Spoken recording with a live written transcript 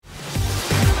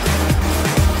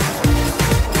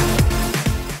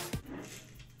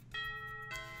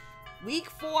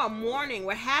more morning.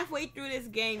 We're halfway through this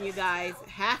game, you guys.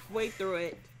 Halfway through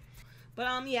it.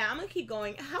 But yeah, I'm gonna keep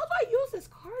going. How do I use this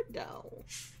card though?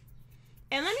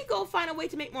 And let me go find a way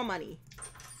to make more money.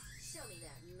 Show me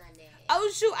that money.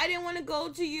 Oh shoot, I didn't want to go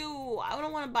to you. I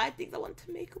don't want to buy things. I want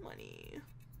to make money.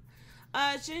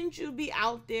 Shouldn't you be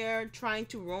out there trying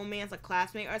to romance a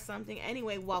classmate or something?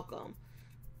 Anyway, welcome.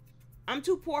 I'm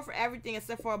too poor for everything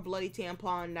except for a bloody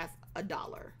tampon that's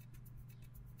 $1.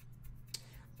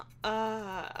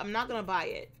 I'm not gonna buy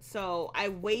it. So I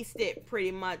wasted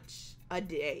pretty much a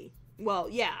day. Well,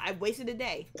 yeah, I wasted a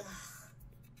day.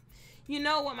 You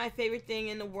know what my favorite thing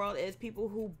in the world is? People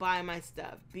who buy my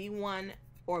stuff. Be one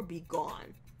or be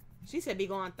gone. She said be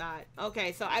gone, thought.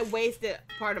 Okay, so I wasted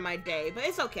part of my day, but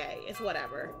it's okay. It's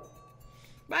whatever.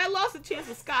 But I lost a chance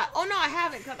with Scott. Oh, no, I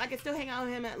haven't, because I can still hang out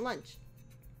with him at lunch.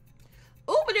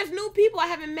 Oh, but there's new people I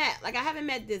haven't met. Like, I haven't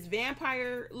met this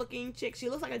vampire-looking chick. She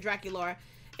looks like a Dracula.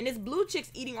 And this blue chick's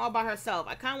eating all by herself.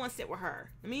 I kind of want to sit with her.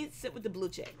 Let me sit with the blue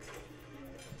chick.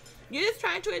 You're just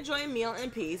trying to enjoy a meal in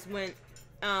peace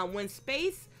when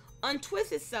space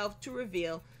untwists itself to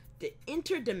reveal the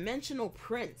interdimensional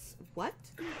prince. What?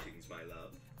 Greetings, my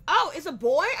love. Oh, it's a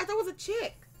boy? I thought it was a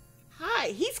chick. Hi,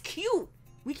 he's cute.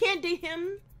 We can't date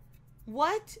him.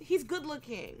 What? He's good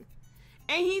looking.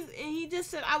 And he just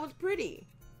said I was pretty.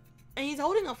 And he's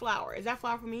holding a flower. Is that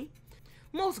flower for me?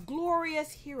 Most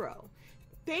glorious hero.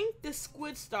 Thank the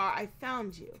squid star I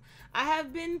found you. I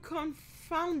have been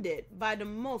confounded by the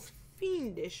most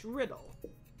fiendish riddle.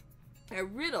 A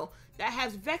riddle that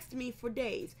has vexed me for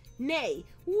days, nay,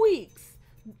 weeks.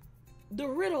 The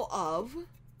riddle of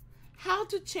how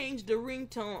to change the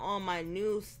ringtone on my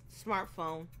new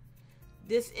smartphone.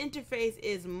 This interface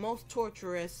is most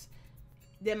torturous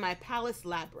than my palace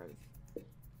labyrinth.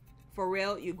 For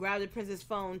real, you grab the prince's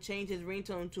phone, change his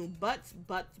ringtone to butts,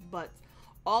 butts, butts.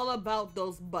 All about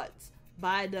those butts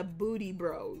by the Booty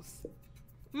Bros.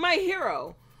 My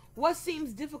hero, what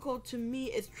seems difficult to me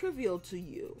is trivial to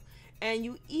you. And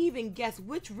you even guess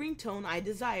which ringtone I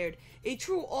desired. A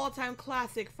true all-time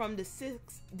classic from the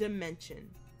 6th dimension.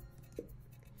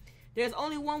 There's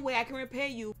only one way I can repay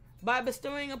you, by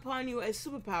bestowing upon you a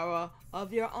superpower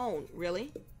of your own.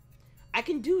 Really? I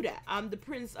can do that. I'm the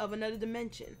prince of another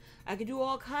dimension. I can do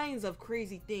all kinds of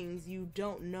crazy things you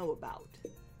don't know about.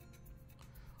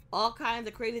 All kinds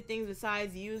of crazy things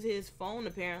besides use his phone,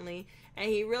 apparently. And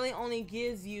he really only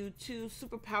gives you 2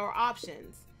 superpower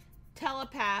options.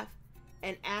 Telepath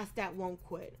and ask that won't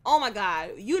quit. Oh my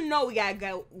god, you know we gotta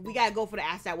go for the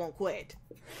ask that won't quit.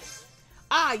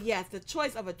 Ah yes, the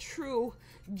choice of a true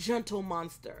gentle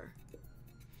monster.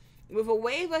 With a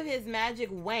wave of his magic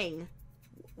wang.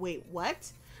 Wait,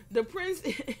 what? The prince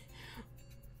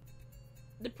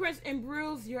the prince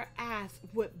imbues your ass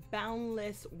with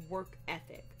boundless work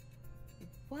ethic.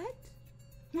 What?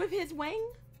 With his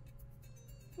wang?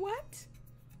 What?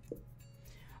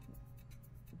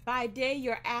 By day,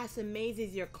 your ass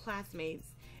amazes your classmates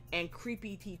and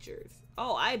creepy teachers.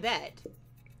 Oh, I bet.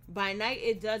 By night,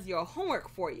 it does your homework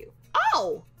for you.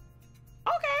 Oh!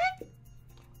 Okay.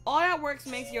 All that works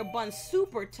makes your bun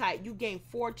super tight. You gain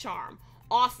 4 charm.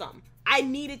 Awesome. I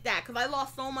needed that because I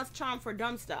lost so much charm for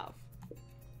dumb stuff.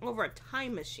 Over a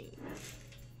time machine.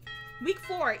 Week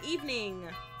 4, evening.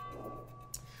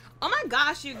 Oh my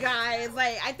gosh, you guys.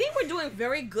 Like, I think we're doing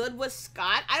very good with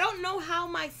Scott. I don't know how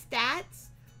my stats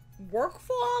work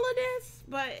for all of this,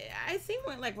 but I think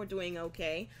we're doing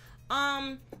okay.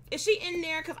 Is she in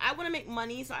there? Because I want to make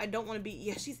money, so I don't want to be...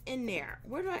 Yeah, she's in there.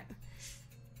 Where do I...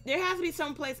 There has to be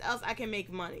someplace else I can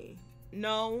make money.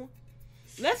 No.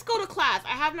 Let's go to class.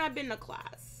 I have not been to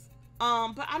class.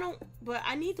 But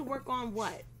I need to work on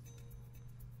what?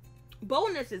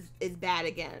 Boldness is bad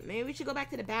again. Maybe we should go back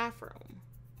to the bathroom.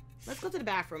 Let's go to the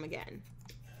bathroom again.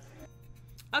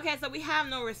 Okay, so we have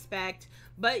no respect,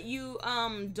 but you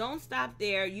don't stop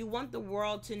there. You want the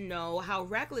world to know how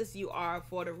reckless you are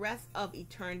for the rest of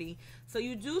eternity. So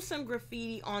you do some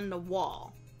graffiti on the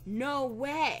wall. No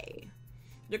way.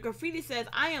 The graffiti says,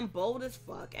 I am bold as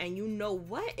fuck, and you know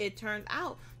what? It turns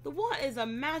out the wall is a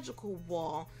magical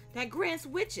wall that grants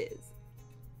wishes.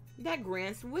 That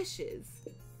grants wishes.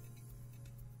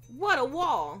 What a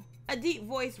wall. A deep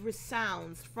voice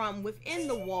resounds from within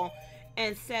the wall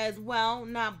and says, well,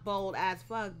 not bold as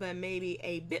fuck, but maybe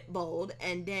a bit bold,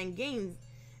 and then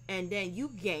you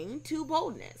gain 2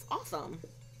 boldness. Awesome.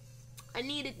 I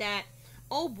needed that.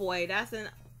 Oh boy, that's an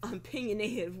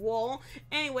opinionated wall.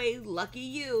 Anyway, lucky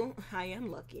you. I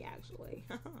am lucky, actually.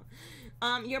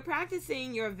 You're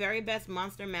practicing your very best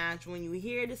monster match when you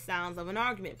hear the sounds of an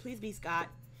argument. Please be Scott.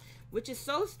 Which is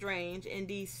so strange in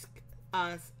these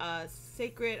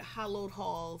sacred hallowed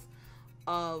halls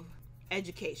of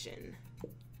education.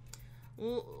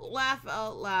 Laugh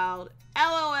out loud.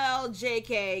 LOL,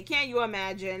 JK. Can't you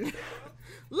imagine?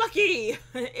 Lucky!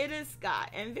 It is Scott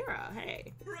and Vera.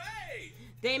 Hey. Hooray!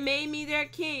 They made me their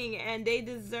king, and they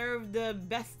deserve the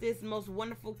bestest, most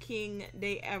wonderful king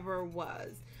they ever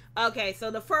was. Okay, so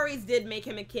the furries did make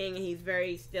him a king, and he's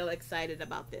very still excited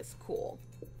about this. Cool.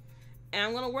 And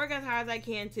I'm going to work as hard as I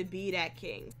can to be that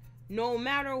king, no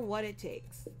matter what it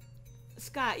takes.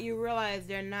 Scott, you realize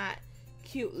they're not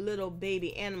cute little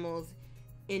baby animals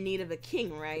in need of a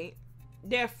king, right?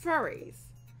 They're furries.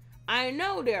 I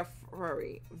know they're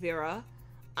furry, Vera.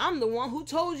 I'm the one who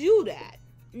told you that.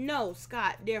 No,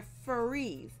 Scott, they're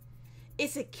furries.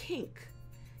 It's a kink.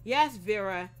 Yes,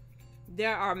 Vera,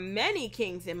 there are many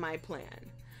kinks in my plan.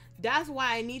 That's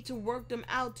why I need to work them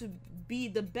out to be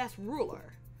the best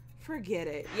ruler. Forget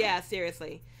it. Yeah,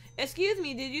 seriously. Excuse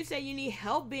me, did you say you need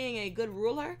help being a good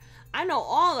ruler? I know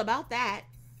all about that.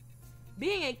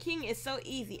 Being a king is so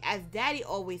easy. As Daddy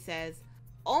always says,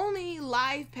 only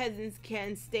live peasants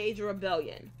can stage a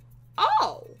rebellion.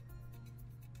 Oh.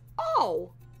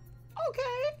 Oh.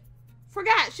 Okay.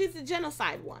 Forgot, she's the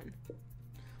genocide one.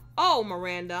 Oh,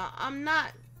 Miranda, I'm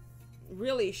not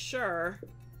really sure.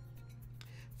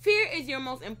 Fear is your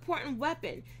most important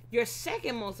weapon. Your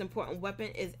second most important weapon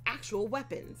is actual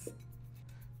weapons.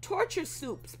 Torture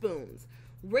soup spoons,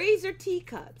 razor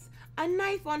teacups, a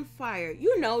knife on fire.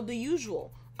 You know, the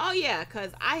usual. Oh yeah,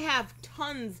 because I have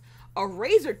tons of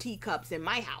razor teacups in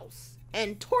my house.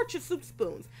 And torture soup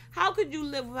spoons. How could you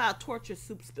live without torture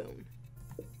soup spoon?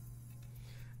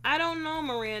 I don't know,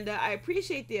 Miranda. I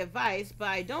appreciate the advice, but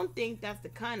I don't think that's the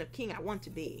kind of king I want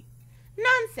to be.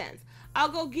 Nonsense. I'll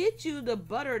go get you the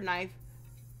butter knife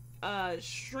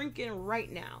shrinking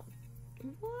right now.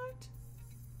 What?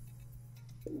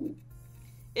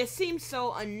 It seems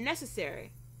so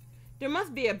unnecessary. There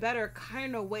must be a better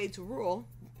kind of way to rule.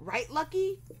 Right,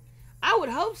 Lucky? I would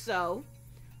hope so.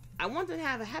 I want to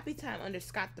have a happy time under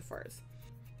Scott the First.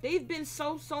 They've been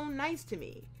so nice to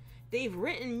me. They've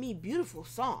written me beautiful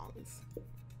songs,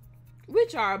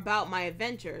 which are about my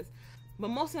adventures, but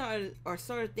most of them are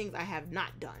sort of things I have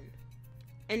not done.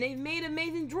 And they've made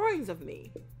amazing drawings of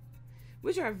me,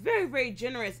 which are very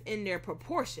generous in their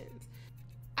proportions.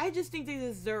 I just think they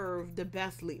deserve the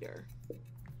best leader.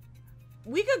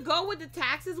 We could go with the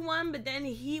taxes one, but then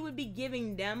he would be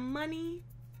giving them money.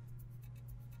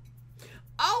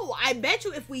 Oh, I bet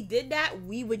you if we did that,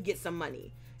 we would get some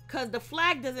money, because the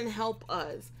flag doesn't help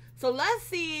us. So let's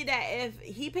see that if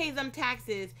he pays them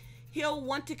taxes, he'll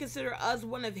want to consider us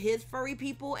one of his furry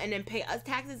people and then pay us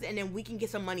taxes, and then we can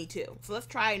get some money too. So let's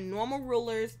try normal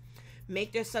rulers,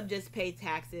 make their subjects pay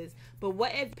taxes. But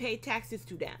what if pay taxes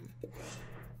to them?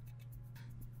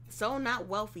 So not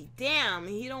wealthy. Damn,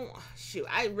 he don't... Shoot,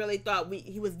 I really thought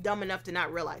he was dumb enough to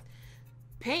not realize.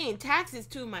 Paying taxes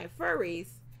to my furries?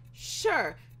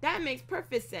 Sure, that makes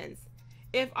perfect sense.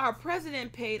 If our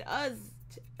president paid us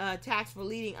tax for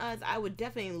leading us, I would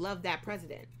definitely love that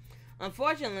president.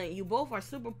 Unfortunately, you both are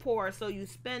super poor, so you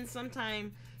spend some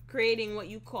time creating what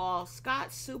you call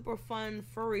Scott Super Fun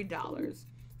Furry Dollars.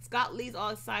 Scott leaves all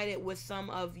excited with some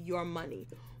of your money.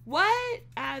 What?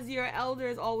 As your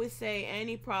elders always say,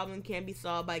 any problem can be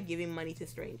solved by giving money to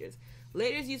strangers.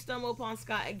 Later, you stumble upon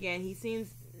Scott again. He seems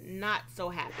not so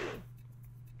happy.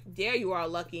 There you are,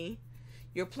 Lucky.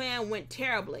 Your plan went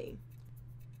terribly.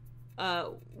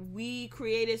 We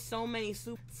created so many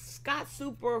Scott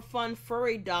Super Fun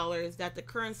Furry Dollars that the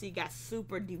currency got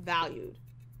super devalued.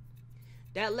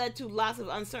 That led to lots of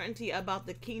uncertainty about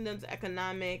the kingdom's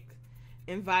economic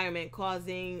environment,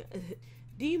 causing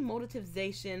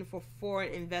demonetization for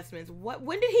foreign investments.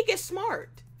 When did he get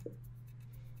smart?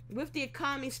 With the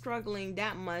economy struggling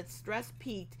that much, stress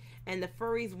peaked, and the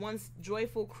furries, once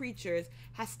joyful creatures,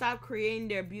 had stopped creating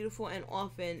their beautiful and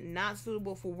often not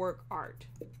suitable for work art.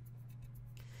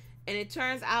 And it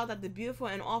turns out that the beautiful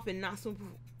and often not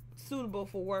suitable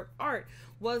for work art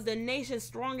was the nation's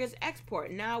strongest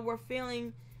export. Now we're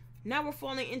falling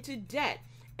into debt,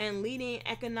 and leading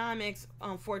economics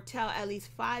foretell at least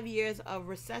 5 years of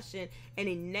recession and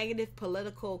a negative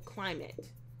political climate.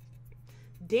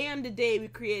 Damn the day we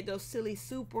created those silly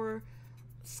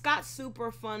Scott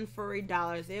Super Fun Furry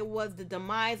Dollars. It was the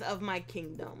demise of my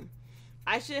kingdom.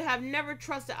 I should have never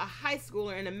trusted a high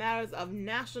schooler in the matters of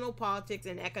national politics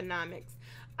and economics.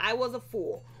 I was a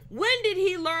fool. When did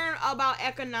he learn about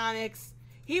economics?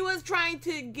 He was trying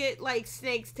to get like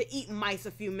snakes to eat mice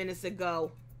a few minutes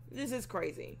ago. This is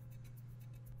crazy.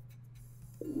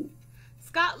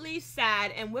 Scott leaves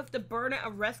sad and with the burden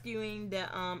of rescuing the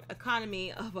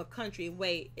economy of a country.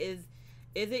 Wait, is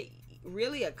it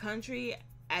really a country?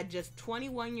 At just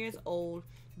 21 years old,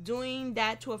 Doing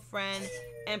that to a friend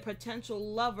and potential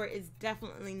lover is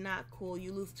definitely not cool.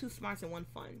 You lose 2 smarts and 1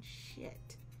 fun.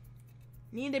 Shit.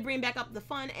 Need to bring back up the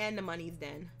fun and the monies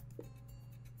then.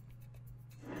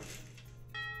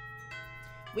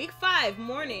 Week 5,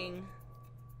 morning.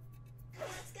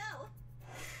 Let's go.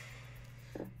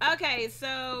 Okay,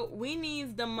 so we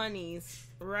need the monies,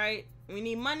 right? We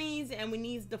need monies and we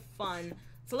need the fun.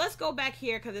 So let's go back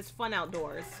here because it's fun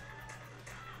outdoors.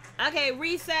 Okay,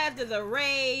 recess, there's a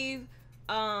rave,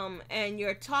 and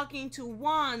you're talking to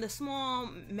Juan, the small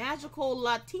magical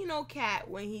Latino cat,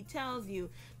 when he tells you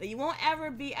that you won't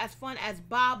ever be as fun as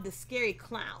Bob the scary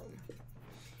clown.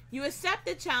 You accept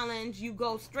the challenge, you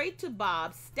go straight to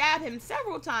Bob, stab him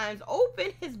several times,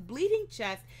 open his bleeding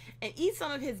chest, and eat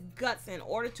some of his guts in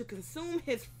order to consume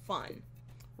his fun.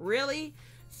 Really?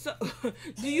 So,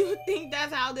 do you think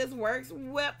that's how this works,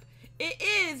 Whip? It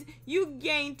is. You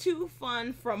gain 2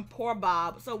 fun from poor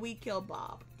Bob, so we kill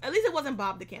Bob. At least it wasn't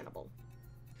Bob the cannibal.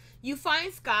 You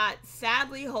find Scott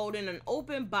sadly holding an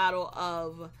open bottle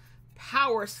of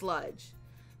power sludge,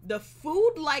 the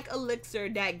food-like elixir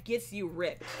that gets you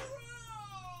ripped.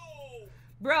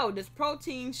 Bro, this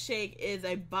protein shake is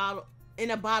a bottle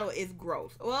is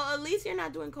gross. Well, at least you're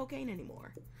not doing cocaine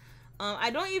anymore.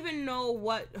 I don't even know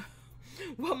what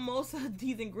most of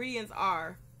these ingredients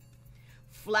are.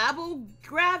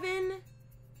 Flabelgravin,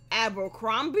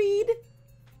 Abercrombie,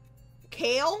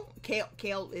 kale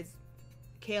is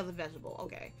a vegetable.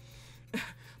 Okay.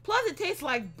 Plus, it tastes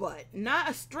like butt, not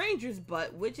a stranger's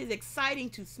butt, which is exciting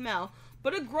to smell,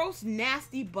 but a gross,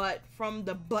 nasty butt from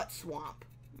the butt swamp.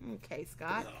 Okay,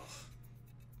 Scott.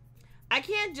 I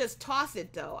can't just toss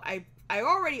it though. I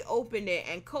already opened it,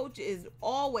 and Coach is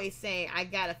always saying I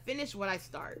gotta finish what I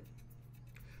start.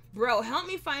 Bro, help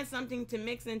me find something to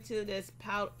mix into this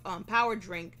power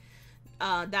drink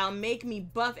that'll make me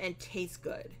buff and taste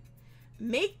good.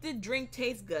 Make the drink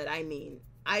taste good, I mean.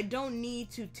 I don't need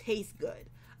to taste good.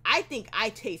 I think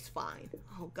I taste fine.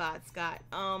 Oh, God, Scott.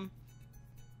 I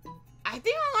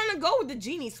think I'm gonna go with the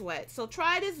genie sweat. So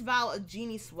try this vial of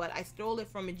genie sweat. I stole it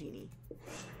from a genie.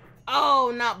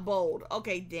 Oh, not bold.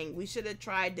 Okay, dang. We should have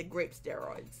tried the grape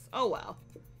steroids. Oh, well.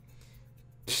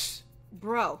 Psh,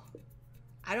 bro.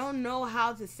 I don't know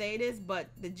how to say this, but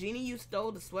the genie you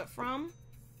stole the sweat from,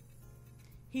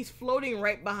 he's floating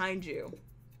right behind you.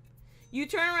 You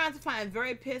turn around to find a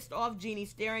very pissed off genie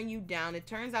staring you down. It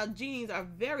turns out genies are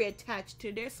very attached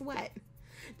to their sweat.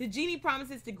 The genie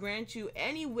promises to grant you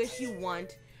any wish you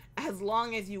want as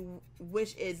long as your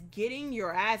wish is getting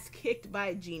your ass kicked by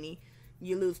a genie.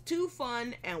 You lose 2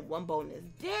 fun and 1 bonus.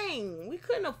 Dang, we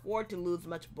couldn't afford to lose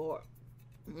much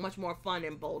more fun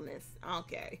and boldness.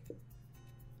 Okay.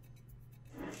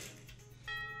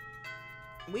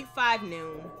 Week 5,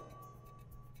 noon.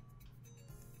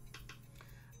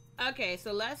 Okay,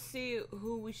 so let's see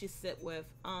who we should sit with.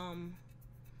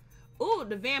 Ooh,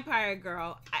 the vampire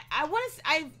girl.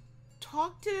 I've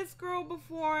talked to this girl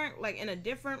before, like in a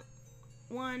different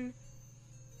one.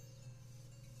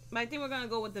 But I think we're gonna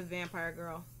go with the vampire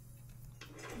girl.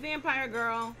 Vampire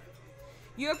girl.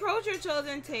 You approach your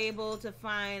chosen table to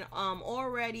find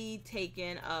already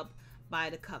taken up by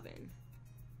the coven.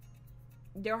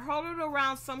 They're huddled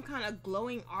around some kind of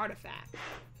glowing artifact.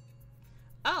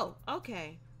 Oh,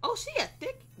 okay. Oh, she a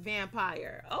thick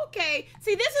vampire. Okay.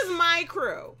 See, this is my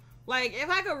crew. Like, if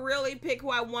I could really pick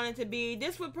who I wanted to be,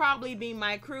 this would probably be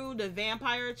my crew, the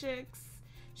vampire chicks.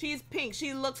 She's pink.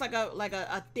 She looks like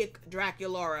a thick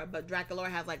Draculaura, but Draculaura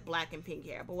has like black and pink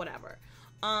hair, but whatever.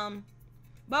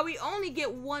 But we only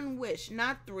get 1 wish,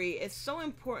 not 3. It's so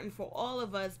important for all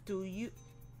of us to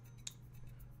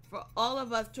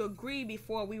agree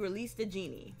before we release the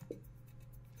genie.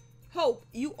 Hope,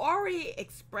 you already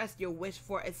expressed your wish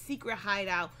for a secret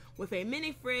hideout with a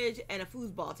mini fridge and a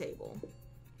foosball table.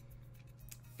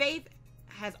 Faith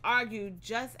has argued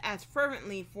just as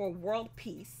fervently for world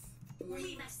peace.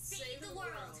 We must save the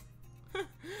world.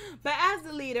 But as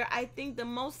the leader, I think the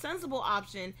most sensible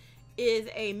option is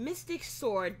a mystic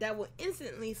sword that will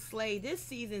instantly slay this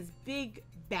season's big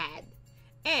bad.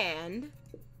 And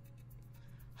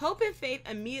Hope and Faith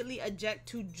immediately object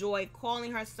to Joy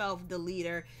calling herself the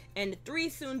leader, and the 3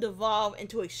 soon devolve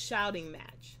into a shouting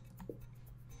match.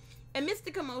 Amidst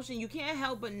the commotion, you can't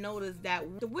help but notice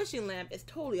that the wishing lamp is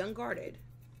totally unguarded.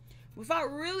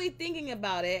 Without really thinking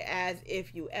about it, as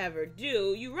if you ever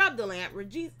do, you rub the lamp,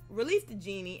 release the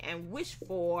genie, and wish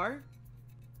for...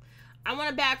 I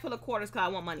want a bag full of quarters because I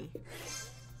want money.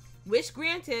 Wish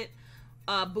granted,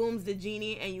 booms the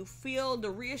genie, and you feel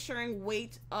the reassuring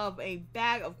weight of a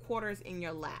bag of quarters in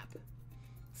your lap.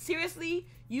 Seriously?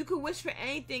 You could wish for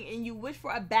anything and you wish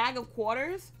for a bag of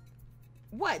quarters?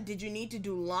 What, did you need to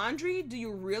do laundry? Do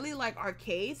you really like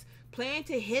arcades? Planning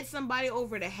to hit somebody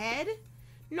over the head?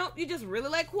 Nope, you just really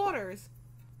like quarters.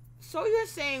 So you're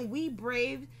saying we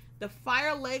braved the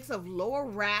fire lakes of Lower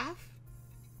Wrath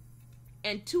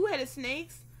and two-headed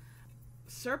snakes,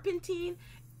 serpentine,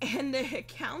 and the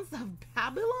accounts of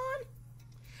Babylon?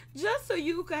 Just so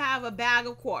you could have a bag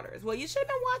of quarters. Well, you should have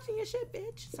been watching your shit,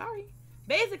 bitch. Sorry.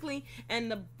 Basically,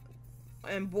 and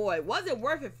boy, was it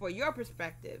worth it for your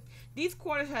perspective. These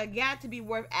quarters had got to be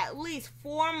worth at least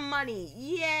 4 money.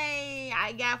 Yay!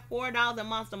 I got $4 in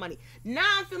monster money. Now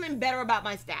I'm feeling better about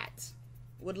my stats.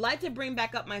 Would like to bring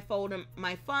back up my fun,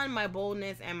 my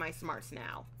boldness, and my smarts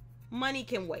now. Money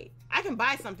can wait. I can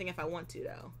buy something if I want to,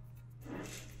 though.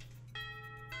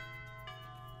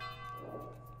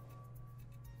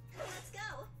 Let's go.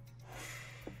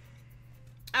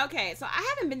 Okay, so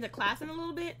I haven't been to class in a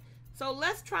little bit, so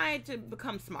let's try to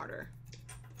become smarter.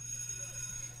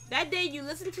 That day you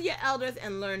listened to your elders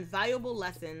and learned valuable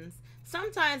lessons.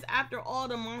 Sometimes after all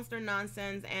the monster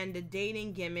nonsense and the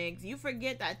dating gimmicks, you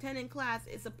forget that attending class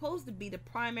is supposed to be the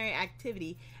primary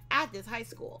activity at this high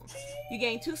school. You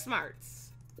gain 2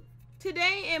 smarts.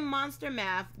 Today in Monster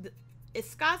Math, it's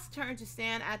Scott's turn to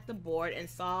stand at the board and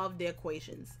solve the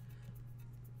equations.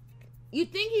 You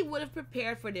think he would have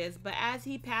prepared for this, but as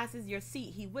he passes your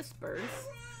seat, he whispers,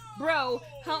 "Bro,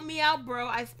 help me out, bro.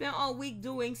 I spent all week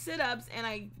doing sit-ups and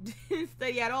I didn't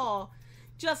study at all.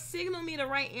 Just signal me the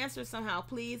right answer somehow,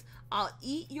 please. I'll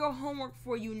eat your homework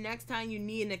for you next time you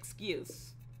need an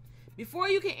excuse." Before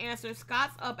you can answer,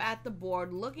 Scott's up at the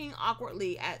board, looking awkward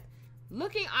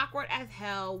as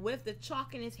hell with the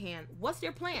chalk in his hand. What's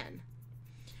your plan?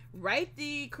 Write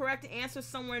the correct answer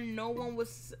somewhere no one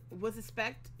would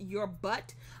suspect your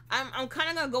butt. I'm kind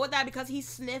of gonna go with that because he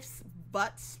sniffs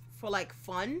butts for like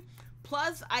fun.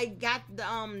 Plus, I got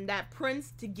that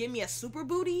prince to give me a super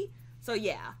booty. So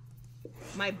yeah,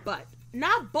 my butt.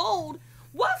 Not bold.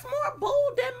 What's more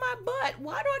bold than my butt?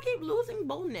 Why do I keep losing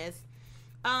boldness?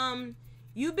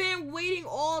 You've been waiting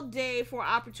all day for an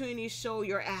opportunity to show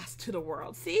your ass to the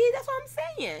world. See, that's what I'm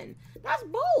saying. That's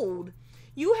bold.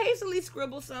 You hastily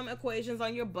scribble some equations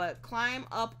on your butt, climb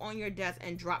up on your desk,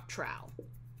 and drop trowel.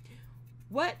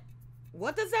 What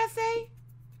does that say?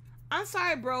 I'm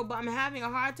sorry, bro, but I'm having a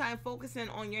hard time focusing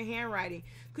on your handwriting.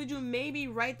 Could you maybe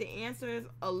write the answers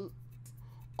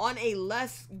on a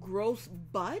less gross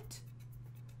butt?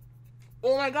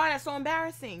 Oh my god, that's so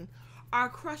embarrassing. Our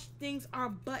crush thinks our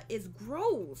butt is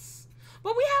gross.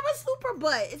 But we have a super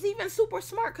butt. It's even super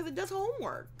smart because it does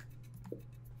homework.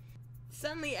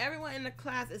 Suddenly, everyone in the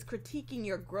class is critiquing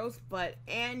your gross butt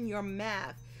and your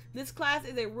math. This class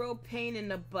is a real pain in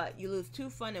the butt. You lose 2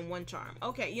 fun and 1 charm.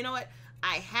 Okay, you know what?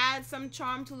 I had some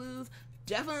charm to lose.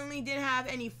 Definitely didn't have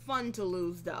any fun to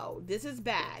lose, though. This is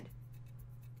bad.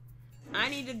 I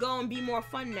need to go and be more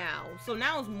fun now. So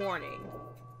now it's morning.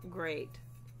 Great.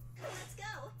 Let's go.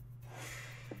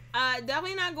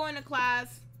 Definitely not going to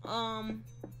class. I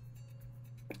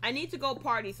need to go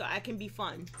party so I can be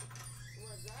fun.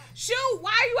 Shoot,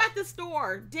 why are you at the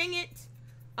store? Dang it.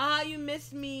 You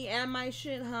missed me and my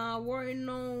shit, huh? Worry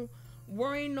no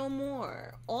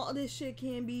more. All this shit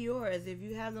can be yours if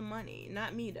you have the money.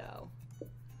 Not me, though.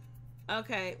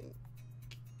 Okay.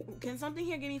 Can something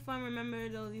here give me fun? Remember,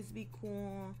 those used to be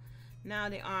cool. Now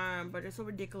they aren't, but they're so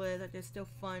ridiculous that they're still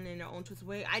fun in their own twisted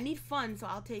way. I need fun, so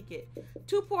I'll take it.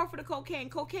 Too poor for the cocaine.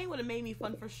 Cocaine would have made me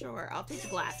fun for sure. I'll take the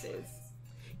glasses.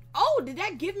 Oh, did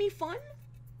that give me fun?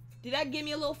 Did that give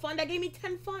me a little fun? That gave me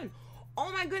 10 fun.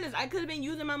 Oh my goodness, I could have been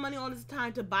using my money all this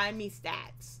time to buy me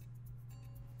stats.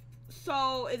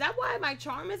 So, is that why my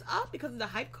charm is up? Because of the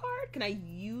hype card? Can I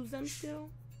use them still?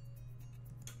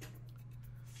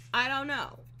 I don't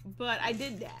know. But I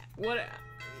did that.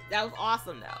 That was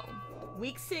awesome, though.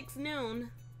 Week 6,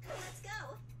 noon. Let's go.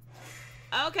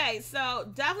 Okay, so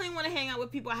definitely want to hang out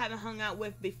with people I haven't hung out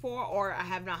with before, or I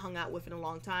have not hung out with in a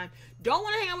long time. Don't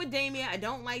want to hang out with Damien. I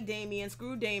don't like Damien.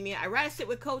 Screw Damien. I'd rather sit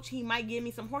with Coach. He might give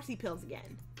me some horsey pills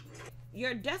again.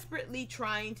 You're desperately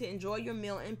trying to enjoy your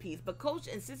meal in peace, but Coach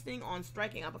insisting on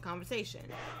striking up a conversation.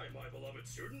 Hi, my beloved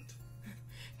student.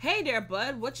 Hey there,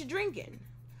 bud. What you drinking?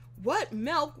 What?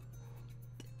 Milk?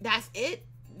 That's it?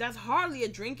 That's hardly a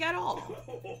drink at all.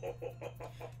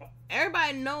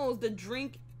 Everybody knows the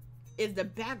drink is the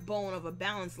backbone of a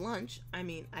balanced lunch. I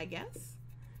mean, I guess.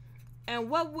 And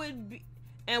what would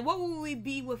we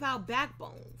be without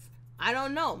backbones? I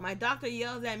don't know. My doctor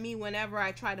yells at me whenever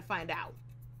I try to find out.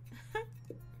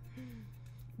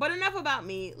 But enough about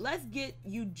me. Let's get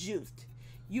you juiced.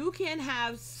 You can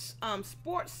have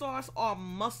sports sauce or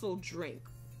muscle drink.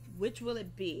 Which will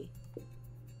it be?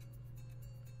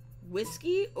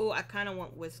 Whiskey? Oh, I kind of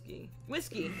want whiskey.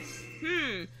 Whiskey.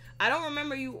 I don't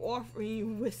remember you offering you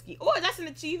whiskey. Oh, that's an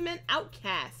achievement.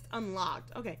 Outcast.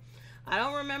 Unlocked. Okay. I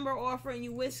don't remember offering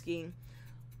you whiskey.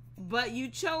 But you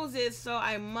chose it, so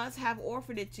I must have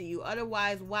offered it to you.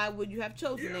 Otherwise, why would you have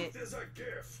chosen it? Youth is a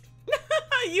gift.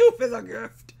 Youth is a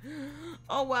gift.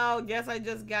 Oh, well, guess I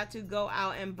just got to go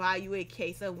out and buy you a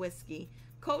case of whiskey.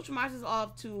 Coach marches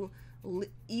off to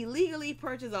illegally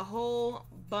purchase a whole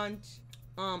bunch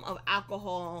of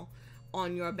alcohol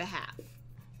on your behalf.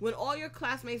 When all your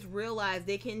classmates realize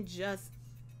they can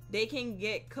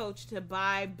get Coach to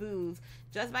buy booze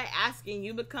just by asking,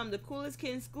 you become the coolest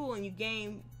kid in school and you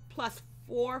gain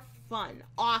 +4 fun.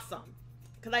 Awesome.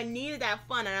 Because I needed that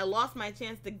fun and I lost my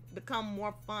chance to become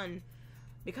more fun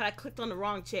because I clicked on the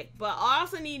wrong chick. But I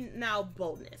also need now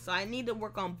boldness. So I need to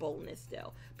work on boldness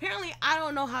still. Apparently, I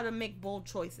don't know how to make bold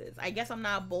choices. I guess I'm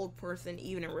not a bold person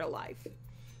even in real life.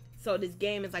 So this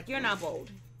game is like, you're not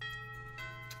bold.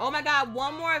 Oh my god,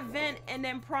 one more event and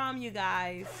then prom, you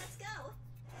guys. Let's go.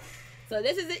 So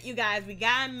this is it, you guys. We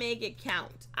gotta make it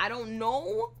count. I don't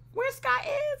know where Scott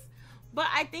is, but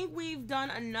I think we've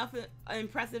done enough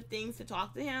impressive things to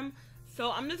talk to him.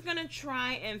 So I'm just gonna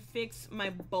try and fix my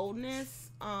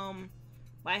boldness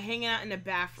by hanging out in the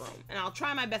bathroom. And I'll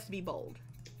try my best to be bold.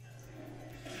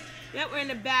 Yep, we're in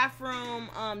the bathroom.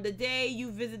 The day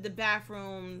you visit the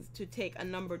bathrooms to take a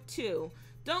number 2.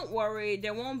 Don't worry,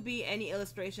 there won't be any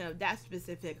illustration of that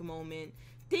specific moment.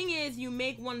 Thing is, you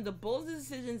make one of the boldest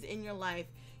decisions in your life.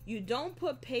 You don't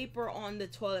put paper on the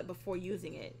toilet before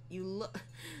using it. You look...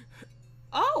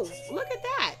 Oh, look at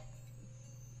that.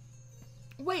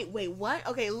 Wait, what?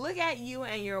 Okay, look at you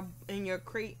and your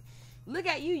look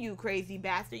at you, you crazy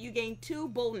bastard. You gain 2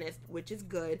 boldness, which is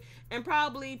good, and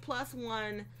probably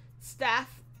 +1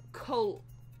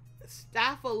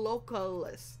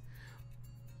 staphylococcus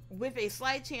with a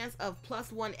slight chance of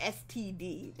 +1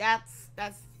 STD. That's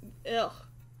ugh.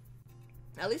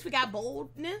 At least we got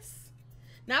boldness.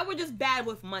 Now we're just bad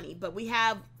with money, but we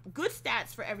have good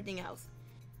stats for everything else.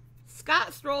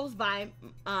 Scott strolls by,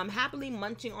 happily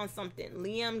munching on something.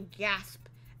 Liam gasps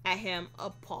at him,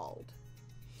 appalled.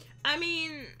 I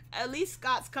mean, at least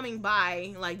Scott's coming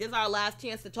by. Like, this is our last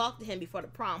chance to talk to him before the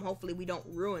prom. Hopefully we don't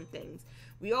ruin things.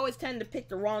 We always tend to pick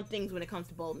the wrong things when it comes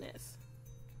to boldness.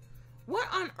 What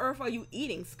on earth are you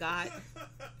eating, Scott?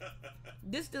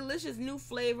 This delicious new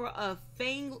flavor of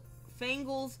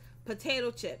Fangles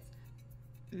potato chips.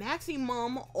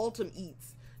 Maximum Ultimate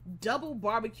Eats. Double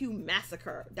Barbecue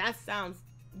Massacre. That sounds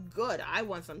good. I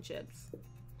want some chips.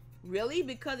 Really?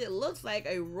 Because it looks like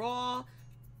a raw,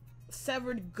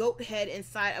 severed goat head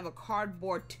inside of a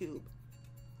cardboard tube.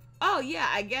 Oh yeah,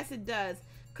 I guess it does.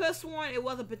 Could've sworn it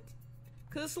was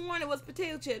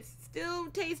potato chips. Still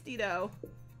tasty though.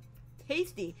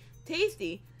 Tasty.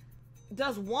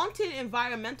 Does wanted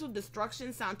environmental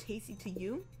destruction sound tasty to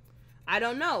you? I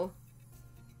don't know.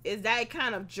 Is that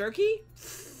kind of jerky?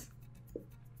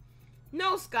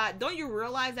 No, Scott, don't you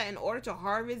realize that in order to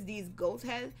harvest these goat's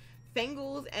heads,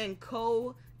 Fangles and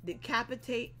Co.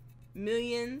 decapitate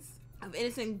millions of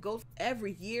innocent goats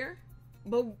every year?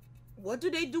 But what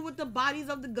do they do with the bodies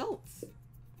of the goats?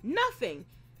 Nothing.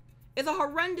 It's a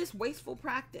horrendous, wasteful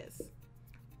practice.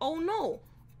 Oh no,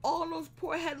 all those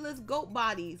poor headless goat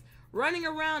bodies running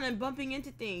around and bumping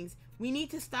into things. We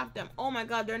need to stop them. Oh my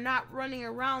god, they're not running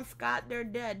around, Scott. They're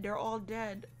dead. They're all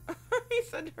dead. He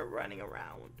said they're running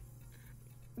around.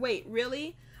 Wait,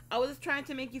 really? I was just trying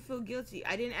to make you feel guilty.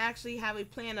 I didn't actually have a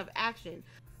plan of action.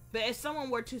 But if someone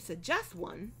were to suggest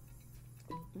one,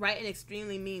 write an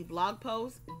extremely mean blog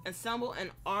post, assemble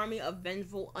an army of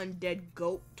vengeful undead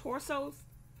goat torsos.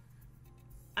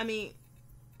 I mean,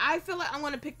 I feel like I'm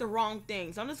going to pick the wrong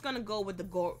thing, so I'm just going to go with the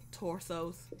goat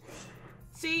torsos.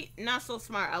 See? Not so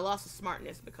smart. I lost the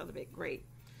smartness because of it. Great.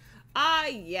 Ah,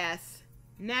 yes.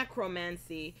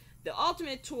 Necromancy. The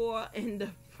ultimate tool in the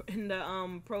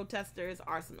protesters'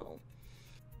 arsenal.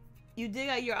 You dig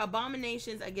out your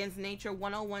Abominations Against Nature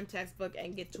 101 textbook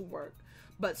and get to work.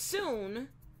 But soon,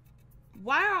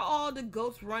 why are all the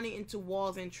goats running into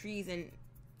walls and trees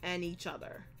and each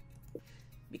other?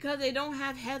 Because they don't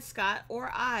have heads, Scott, or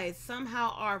eyes.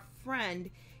 Somehow our friend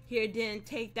here didn't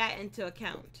take that into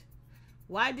account.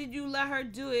 Why did you let her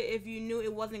do it if you knew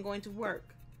it wasn't going to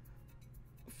work?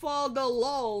 For the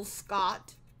lulz,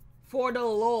 Scott. For the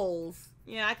lulz.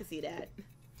 Yeah, I can see that.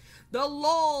 The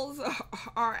lulz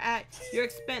are at your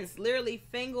expense. Literally,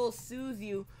 Fangles sues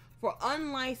you for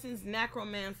unlicensed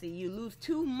necromancy. You lose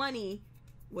 2 money,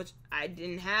 which I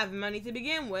didn't have money to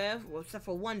begin with, except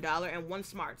for $1 and 1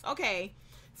 smarts. Okay,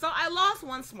 so I lost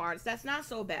 1 smarts. That's not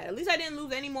so bad. At least I didn't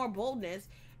lose any more boldness.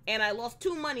 And I lost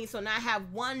 2 money, so now I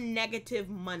have 1 negative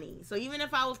money. So even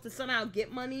if I was to somehow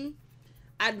get money,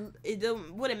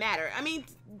 it wouldn't matter. I mean,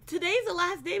 today's the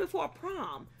last day before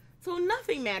prom, so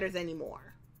nothing matters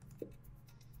anymore.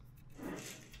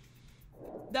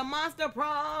 The monster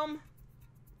prom.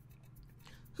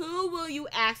 Who will you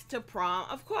ask to prom?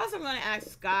 Of course I'm going to ask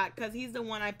Scott, because he's the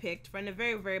one I picked from the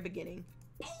very, very beginning.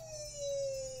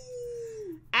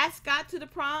 Ask Scott to the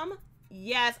prom?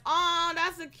 Yes. Oh,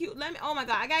 that's a cute. Oh my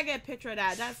God, I gotta get a picture of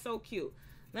that. That's so cute.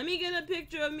 Let me get a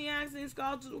picture of me asking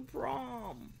Scott to the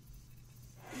prom.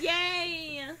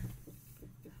 Yay.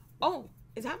 Oh,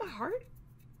 is that my heart?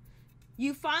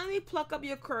 You finally pluck up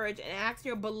your courage and ask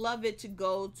your beloved to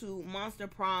go to Monster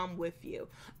Prom with you.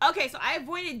 Okay, so I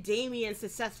avoided Damien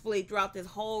successfully throughout this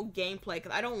whole gameplay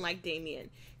because I don't like Damien.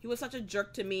 He was such a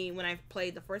jerk to me when I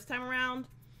played the first time around.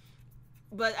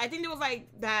 But I think there was like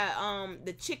that,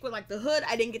 the chick with like the hood.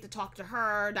 I didn't get to talk to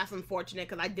her. That's unfortunate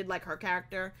because I did like her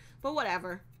character. But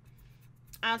whatever.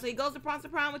 So he goes to Monster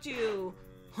Prom with you.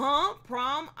 Huh?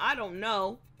 Prom? I don't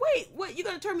know. Wait, what? You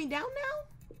gonna turn me down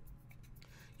now?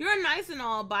 You're nice and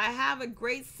all, but I have a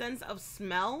great sense of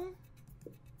smell.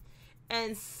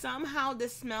 And somehow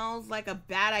this smells like a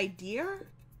bad idea.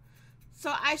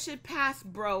 So I should pass,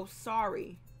 bro.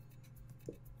 Sorry.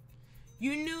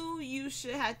 You knew you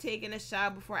should have taken a shower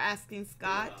before asking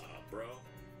Scott. Bro.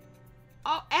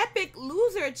 Oh, epic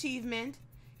loser achievement.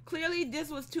 Clearly this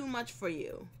was too much for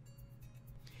you.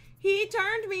 He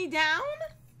turned me down?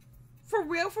 For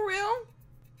real, for real?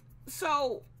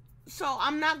 So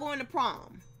I'm not going to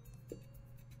prom.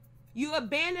 You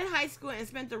abandoned high school and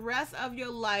spent the rest of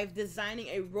your life designing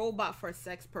a robot for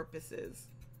sex purposes.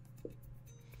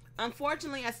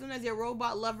 Unfortunately, as soon as your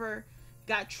robot lover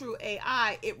got true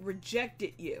AI, it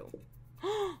rejected you.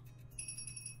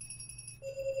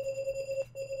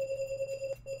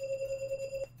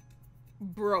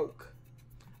 Broke.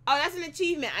 Oh, that's an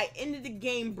achievement. I ended the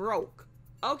game broke.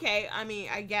 Okay, I mean,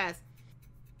 I guess.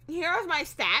 Here are my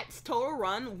stats. Total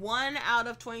run, 1 out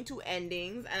of 22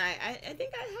 endings. And I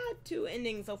think I had 2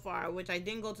 endings so far, which I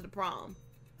didn't go to the prom.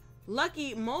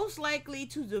 Lucky, most likely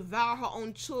to devour her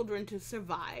own children to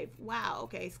survive. Wow,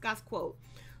 okay, Scott's quote.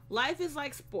 Life is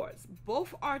like sports.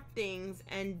 Both are things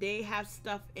and they have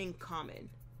stuff in common.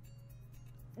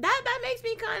 That makes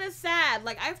me kind of sad.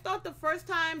 Like, I thought the first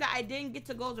time that I didn't get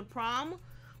to go to prom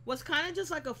was kind of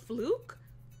just like a fluke.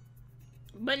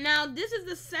 But now this is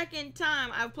the second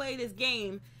time I've played this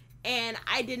game and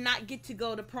I did not get to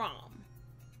go to prom.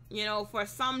 You know, for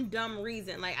some dumb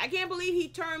reason. Like, I can't believe he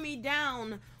turned me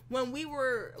down when we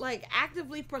were, like,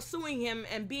 actively pursuing him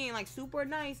and being, like, super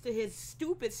nice to his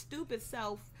stupid, stupid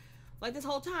self. Like, this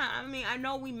whole time. I mean, I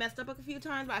know we messed up a few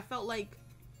times, but I felt like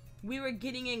we were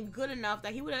getting in good enough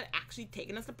that he would have actually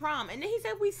taken us to prom. And then he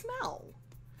said we smell.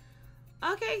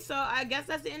 Okay, so I guess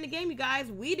that's the end of the game, you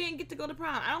guys. We didn't get to go to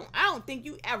prom. I don't think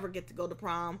you ever get to go to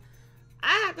prom.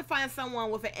 I have to find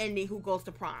someone with an ending who goes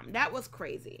to prom. That was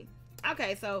crazy.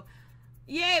 Okay, so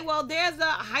yay. Well, there's a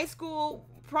high school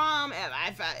prom.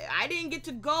 I didn't get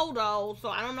to go though, so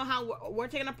I don't know how we're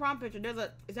taking a prom picture.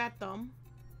 Is that thumb?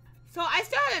 So I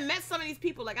still haven't met some of these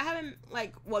people. Like, I haven't,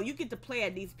 like, well, you get to play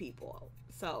at these people.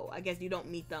 So I guess you don't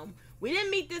meet them. We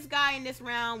didn't meet this guy in this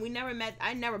round.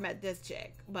 I never met this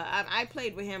chick. But I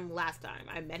played with him last time.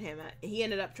 I met him. He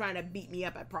ended up trying to beat me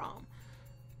up at prom.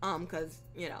 Because,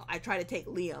 you know, I tried to take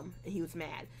Liam and he was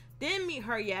mad. Didn't meet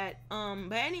her yet.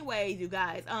 But anyways, you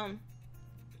guys,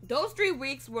 those 3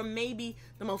 weeks were maybe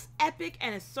the most epic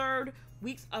and absurd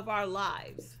weeks of our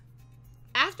lives.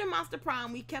 After Monster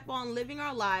Prom, we kept on living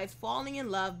our lives, falling in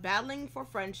love, battling for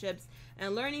friendships,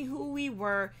 and learning who we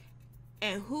were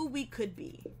and who we could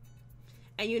be.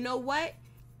 And you know what?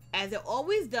 As it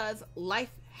always does,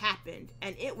 life happened,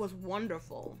 and it was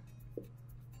wonderful.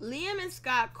 Liam and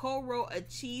Scott co-wrote a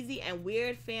cheesy and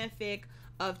weird fanfic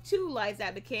of 2 lives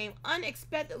that became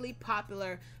unexpectedly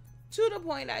popular to the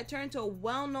point that it turned into a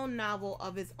well-known novel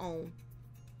of its own.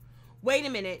 Wait a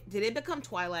minute, did it become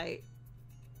Twilight?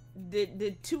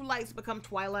 Did 2 lights become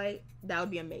Twilight? That would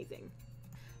be amazing.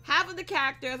 Half of the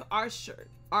characters are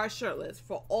shirtless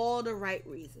for all the right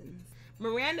reasons.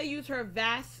 Miranda used her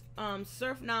vast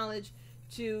surf knowledge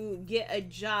to get a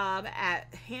job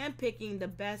at handpicking the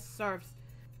best surfs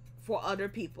for other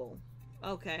people.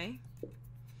 Okay.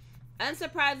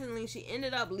 Unsurprisingly, she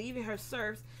ended up leaving her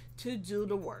surfs to do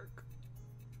the work.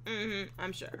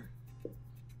 I'm sure.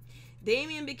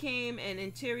 Damien became an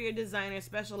interior designer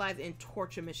specialized in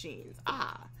torture machines.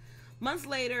 Months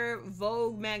later,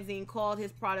 Vogue magazine called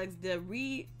his products the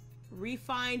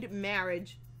refined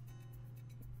marriage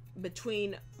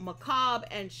between macabre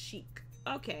and chic.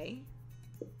 Okay.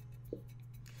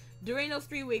 During those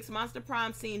 3 weeks, Monster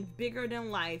Prom seemed bigger than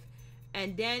life,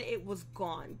 and then it was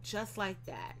gone, just like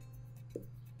that.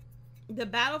 The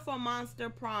battle for Monster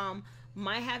Prom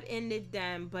might have ended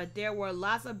then, but there were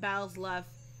lots of battles left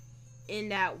in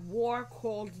that war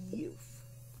called youth.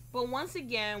 But once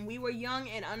again, we were young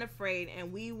and unafraid,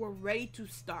 and we were ready to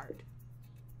start.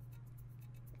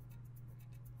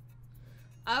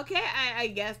 Okay, I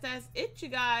guess that's it, you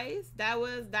guys. That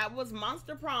was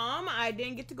Monster Prom. I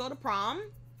didn't get to go to prom.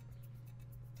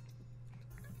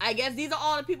 I guess these are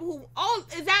all the people who... Oh,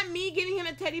 is that me getting him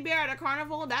a teddy bear at a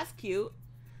carnival? That's cute.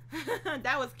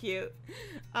 That was cute.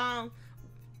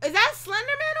 Is that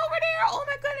Slenderman over there? Oh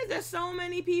my goodness, there's so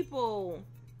many people.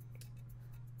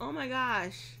 Oh my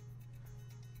gosh.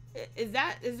 Is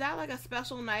that like a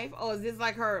special knife? Oh, is this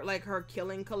like her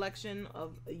killing collection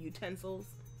of utensils?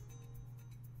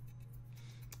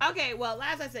 Okay, well,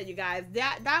 as I said, you guys,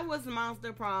 that was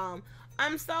Monster Prom.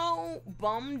 I'm so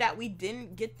bummed that we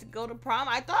didn't get to go to prom.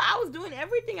 I thought I was doing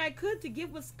everything I could to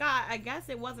get with Scott. I guess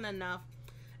it wasn't enough.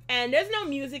 And there's no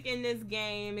music in this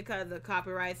game because of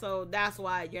copyright, so that's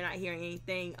why you're not hearing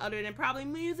anything other than probably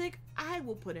music I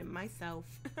will put in myself.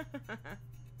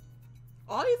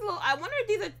 All these little... I wonder if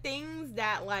these are things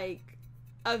that, like,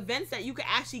 events that you could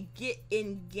actually get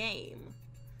in-game.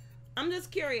 I'm just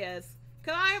curious.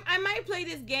 Because I might play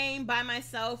this game by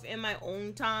myself in my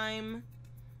own time.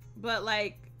 But,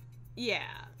 like, yeah.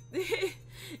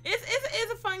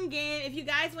 It's a fun game. If you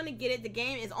guys want to get it, the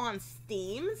game is on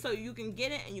Steam. So you can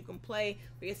get it and you can play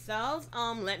for yourselves.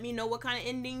 Let me know what kind of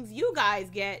endings you guys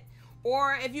get.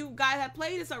 Or if you guys have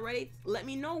played this already, let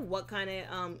me know what kind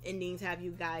of endings have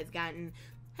you guys gotten.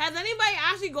 Has anybody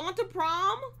actually gone to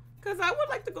prom? Because I would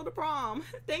like to go to prom.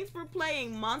 Thanks for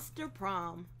playing Monster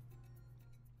Prom.